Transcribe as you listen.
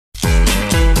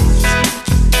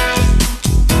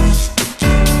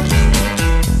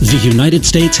The United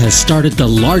States has started the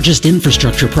largest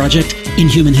infrastructure project in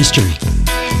human history.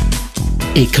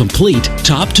 A complete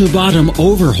top-to-bottom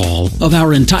overhaul of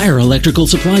our entire electrical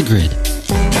supply grid.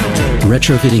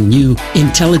 Retrofitting new,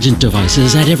 intelligent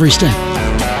devices at every step.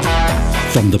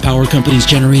 From the power company's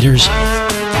generators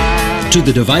to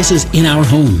the devices in our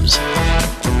homes.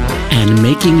 And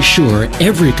making sure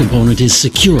every component is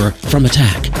secure from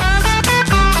attack.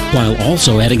 While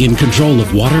also adding in control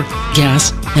of water,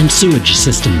 gas, and sewage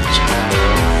systems.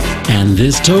 And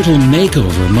this total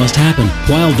makeover must happen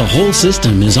while the whole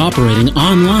system is operating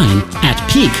online at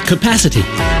peak capacity.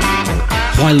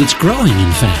 While it's growing,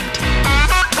 in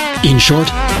fact. In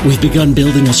short, we've begun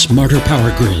building a smarter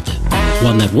power grid.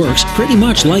 One that works pretty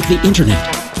much like the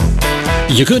internet.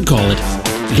 You could call it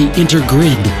the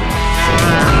InterGrid.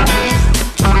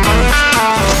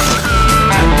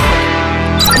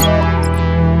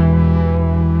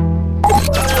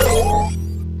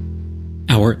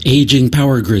 Our aging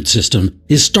power grid system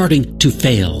is starting to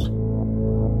fail.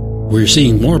 We're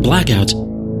seeing more blackouts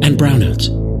and brownouts.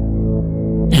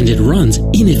 And it runs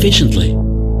inefficiently,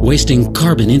 wasting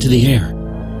carbon into the air.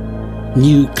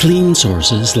 New clean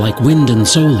sources like wind and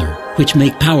solar, which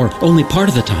make power only part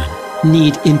of the time,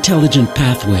 need intelligent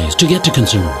pathways to get to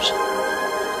consumers.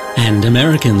 And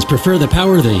Americans prefer the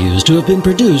power they use to have been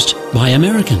produced by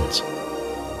Americans.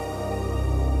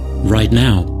 Right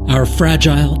now, our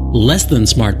fragile,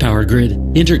 less-than-smart power grid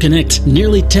interconnects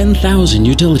nearly 10,000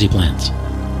 utility plants.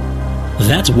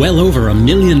 That's well over 1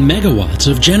 million megawatts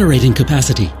of generating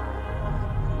capacity.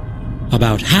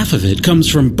 About half of it comes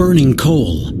from burning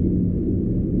coal.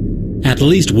 At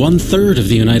least 1/3 of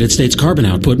the United States carbon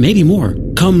output, maybe more,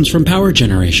 comes from power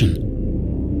generation.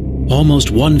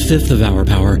 Almost 1/5 of our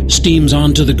power steams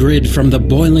onto the grid from the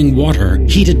boiling water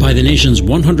heated by the nation's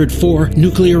 104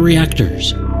 nuclear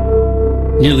reactors.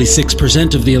 Nearly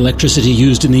 6% of the electricity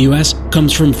used in the U.S.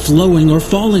 comes from flowing or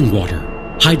falling water,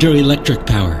 hydroelectric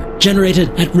power, generated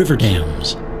at river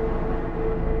dams.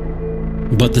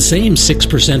 But the same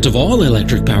 6% of all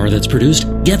electric power that's produced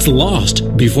gets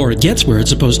lost before it gets where it's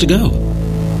supposed to go.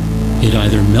 It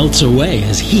either melts away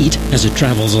as heat as it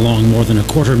travels along more than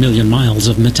 250,000 miles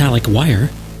of metallic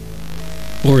wire,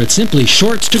 or it simply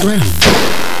shorts to ground.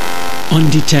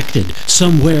 Undetected,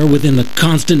 somewhere within the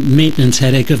constant maintenance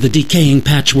headache of the decaying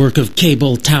patchwork of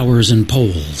cable, towers, and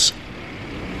poles.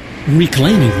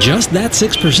 Reclaiming just that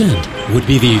 6% would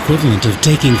be the equivalent of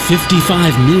taking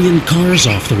 55 million cars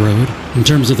off the road in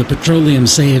terms of the petroleum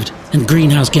saved and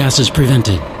greenhouse gases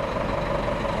prevented.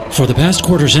 For the past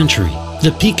quarter century,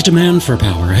 the peak demand for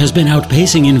power has been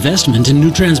outpacing investment in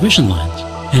new transmission lines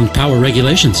and power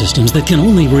regulation systems that can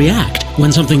only react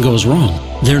when something goes wrong.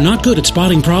 They're not good at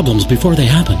spotting problems before they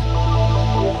happen.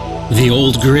 The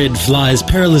old grid flies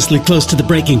perilously close to the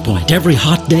breaking point every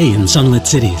hot day in sunlit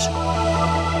cities.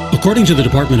 According to the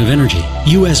Department of Energy,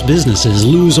 U.S. businesses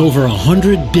lose over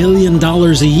 $100 billion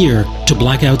a year to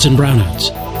blackouts and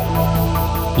brownouts.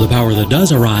 The power that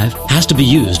does arrive has to be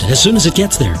used as soon as it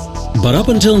gets there. But up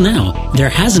until now, there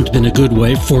hasn't been a good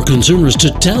way for consumers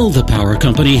to tell the power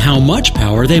company how much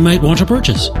power they might want to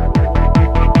purchase.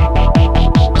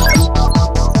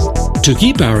 To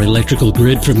keep our electrical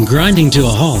grid from grinding to a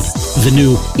halt, the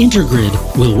new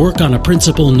InterGrid will work on a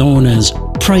principle known as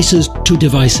prices to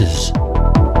devices.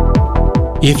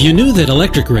 If you knew that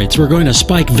electric rates were going to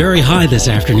spike very high this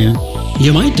afternoon,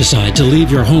 you might decide to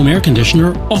leave your home air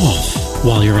conditioner off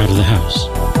while you're out of the house.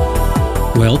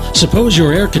 Well, suppose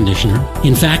your air conditioner,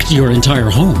 in fact your entire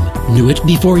home, knew it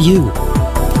before you.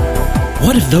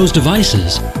 What if those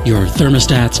devices, your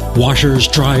thermostats, washers,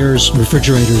 dryers,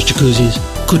 refrigerators, jacuzzis,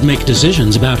 could make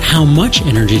decisions about how much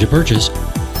energy to purchase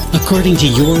according to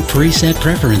your preset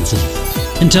preferences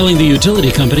and telling the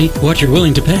utility company what you're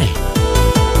willing to pay?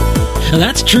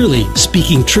 That's truly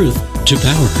speaking truth to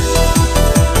power.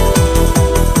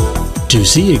 To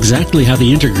see exactly how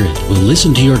the InterGrid will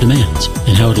listen to your demands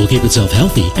and how it will keep itself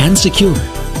healthy and secure,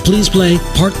 please play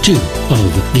Part 2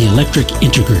 of the Electric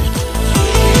InterGrid.